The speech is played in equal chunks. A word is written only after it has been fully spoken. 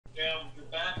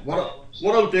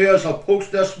What I'll do is I'll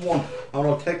post this one and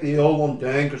I'll take the old one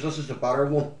down because this is the better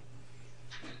one.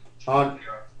 And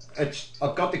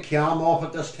I've got the cam off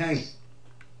at this time.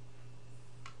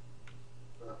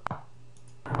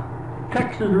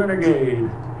 Texas Renegade,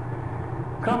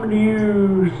 coming to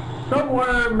you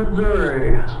somewhere in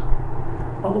Missouri,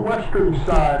 on the western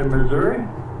side of Missouri.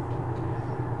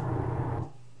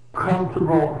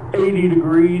 Comfortable 80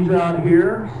 degrees out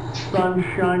here,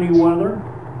 sunshiny weather,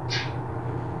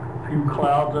 a few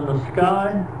clouds in the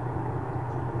sky.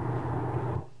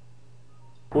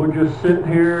 We're just sitting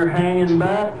here hanging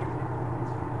back.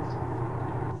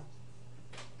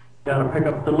 Got to pick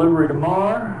up delivery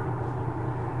tomorrow.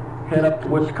 Head up to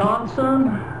Wisconsin,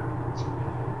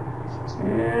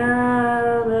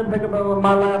 and then pick up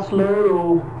my last load.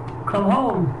 Will come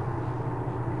home.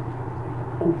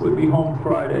 Hopefully, be home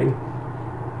Friday.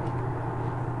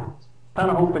 Kind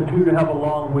of hoping too to have a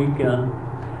long weekend.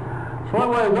 So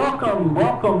anyway,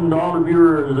 welcome to all the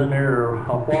viewers in here.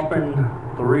 A whopping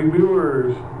 3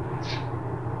 viewers.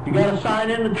 You got to sign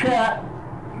in the chat.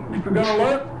 If you're gonna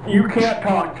look, you can't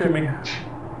talk to me.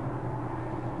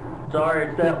 Sorry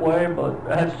it's that way, but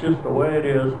that's just the way it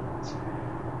is.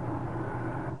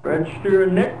 Register.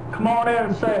 Nick, come on in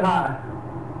and say hi.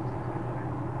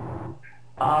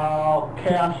 I'll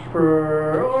cast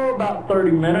for about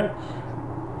 30 minutes.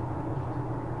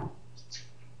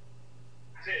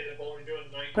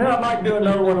 Yeah, I might do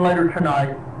another one later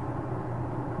tonight.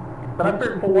 But I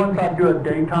figured for once I'd do a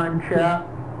daytime chat.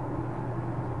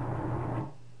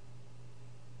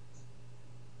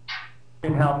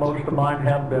 And how most of mine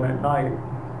have been at night.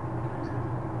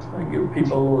 I give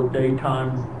people a little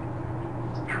daytime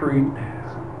treat.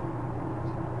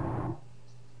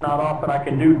 Not often I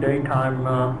can do daytime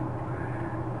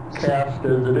cast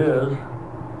as it is.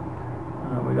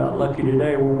 We got lucky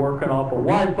today. We're working off a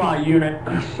Wi-Fi unit,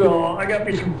 so I got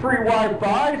me some free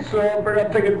Wi-Fi, so I figured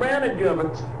I'd take advantage of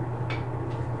it.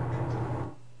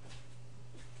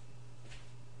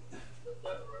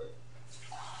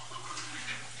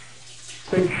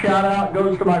 Big shout out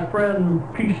goes to my friend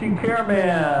PC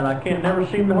Careman. I can't never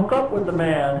seem to hook up with the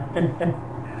man.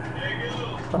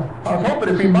 I was hoping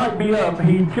if he might be up,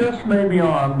 he just may be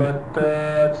on, but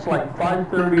it's like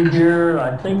 5:30 here.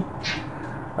 I think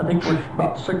we're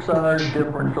about 6 hours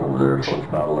difference over there, so it's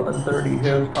about 11:30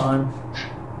 his time.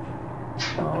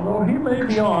 Although he may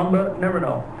be on, but never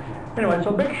know. Anyway,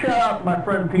 so big shout out to my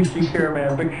friend PC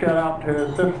Careman. Big shout out to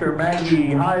his sister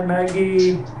Maggie. Hi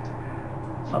Maggie.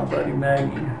 My buddy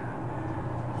Maggie.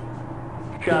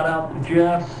 Shout out to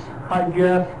Jess. Hi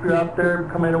Jess, if you're out there,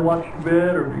 come in and watch the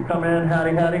vid, or if you come in,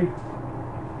 howdy howdy.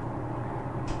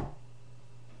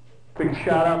 Big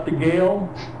shout out to Gail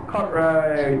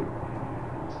Cartwright.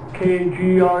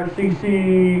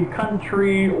 KGRCC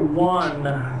Country 1.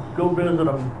 Go visit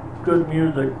them. Good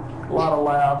music, a lot of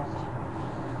laughs.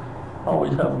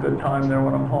 Always have a good time there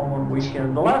when I'm home on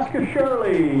weekends. Alaska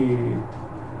Shirley.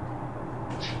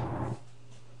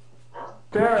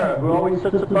 Sarah, who always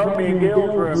sits above me in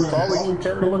Gail's room, always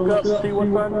tend to look up and see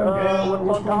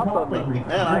what's on top of me.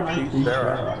 Man, I see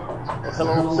Sarah.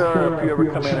 Hello, Sarah, if you ever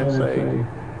come in and say,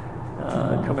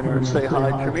 come in here and say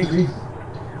hi to me.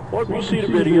 Or if you see the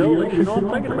video, at least you know I'm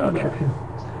thinking about you.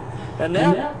 And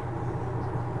Nat,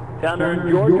 down there in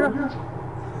Georgia,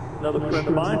 another friend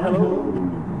of mine,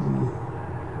 hello.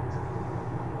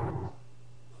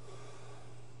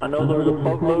 I know there's a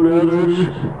boatload of others,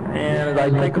 and as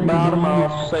I think about them,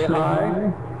 I'll say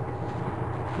hi.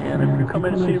 And if you come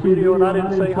in and see a video and I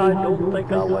didn't say hi, don't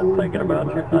think I wasn't thinking about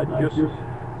you. I just,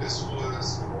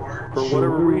 for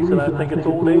whatever reason, I think it's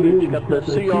old age. Got the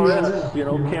CRS, you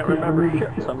know, can't remember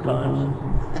shit sometimes.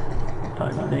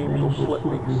 Sometimes names will slip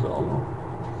me, so.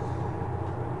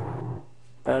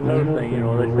 And another thing, you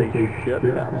know, they say shit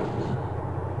happens.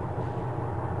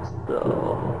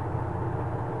 So.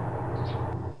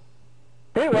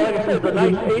 Anyway, like I said, it's a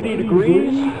nice 80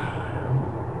 degrees.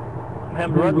 I'm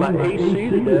having to run my AC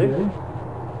today.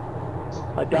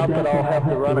 I doubt that I'll have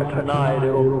to run it tonight.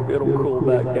 It'll cool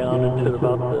back down into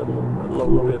about the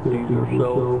low 50s or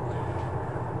so.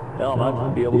 Hell, I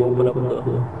might be able to open up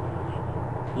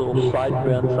the little side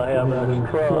vents I have in this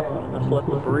truck and just let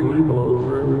the breeze blow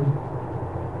through.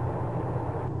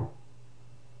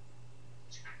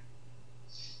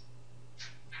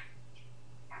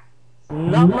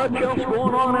 Not much else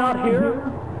going on out here.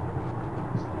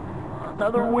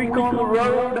 Another week on the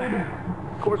road.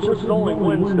 Of course, this is only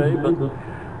Wednesday, but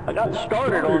I got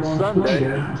started on Sunday.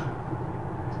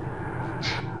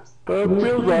 It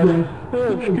feels like,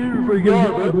 excuse me,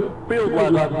 God, it feels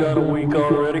like I've done a week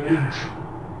already.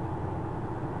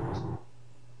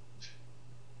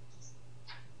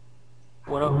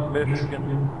 went up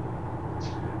Michigan,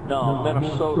 no,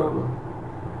 Minnesota.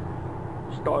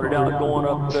 Started out going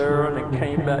up there and then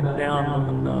came back down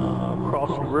and across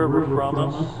the river from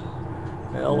us,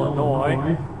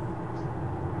 Illinois.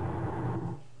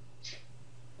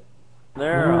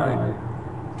 There I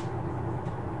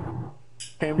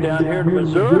came down here to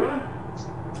Missouri,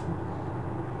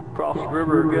 across the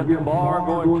river again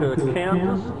tomorrow, going to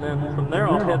Kansas, and then from there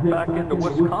I'll head back into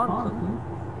Wisconsin.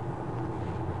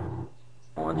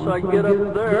 Once I get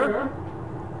up there,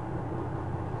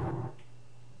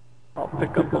 I'll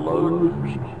pick up a load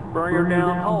and bring her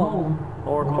down home,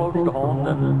 or close to home,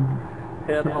 then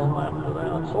head home after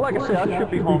that. So like I say, I should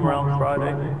be home around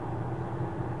Friday,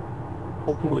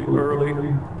 hopefully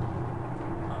early.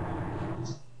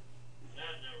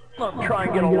 I'll try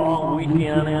and get a long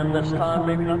weekend in this time,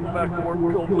 maybe not go back to work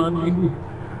till Monday.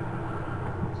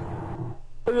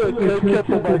 I gotta catch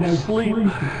up on my sleep.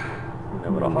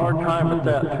 I'm having a hard time with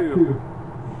that too.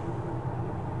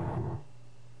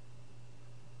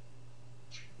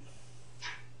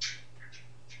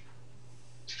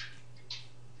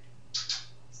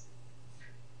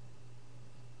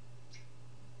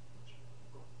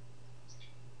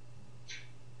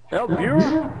 Well, viewer,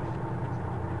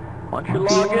 why don't you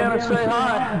log in and say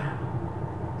hi?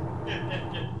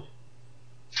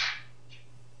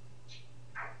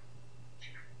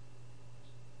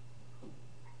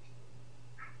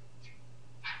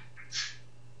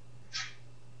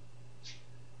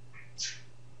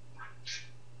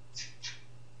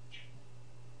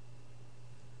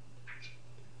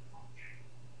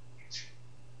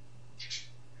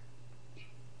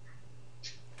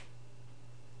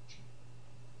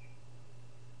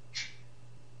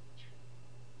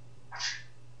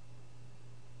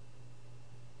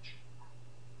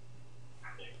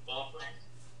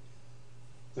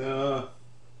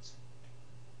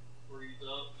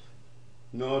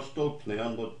 No, it's still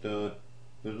playing, but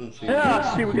doesn't seem. Yeah,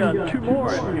 I see we got 2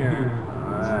 more in here.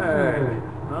 Alright.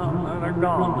 No, they're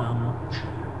gone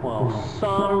now. Well,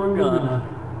 son of a gun.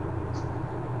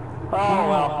 Oh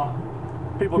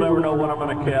well. People never know when I'm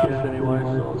going to cast anyway,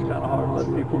 so it's kind of hard to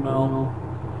let people know.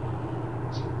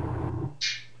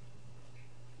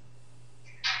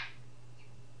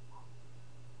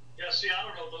 Yeah, see, I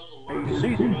don't know those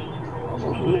It's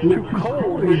almost a little too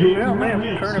cold here. Yeah,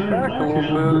 man, turn it back a little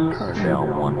bit. Turn it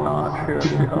down 1 notch here,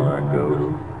 see how that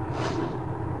goes.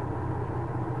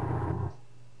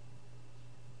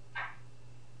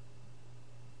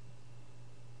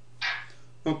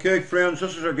 Okay, friends,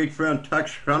 this is our good friend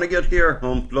Texas Renegade here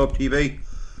on blogtv.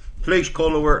 Please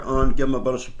call over and give him a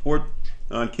bit of support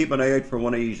and keep an eye out for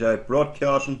when he's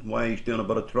broadcasting while he's doing a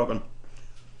bit of trucking.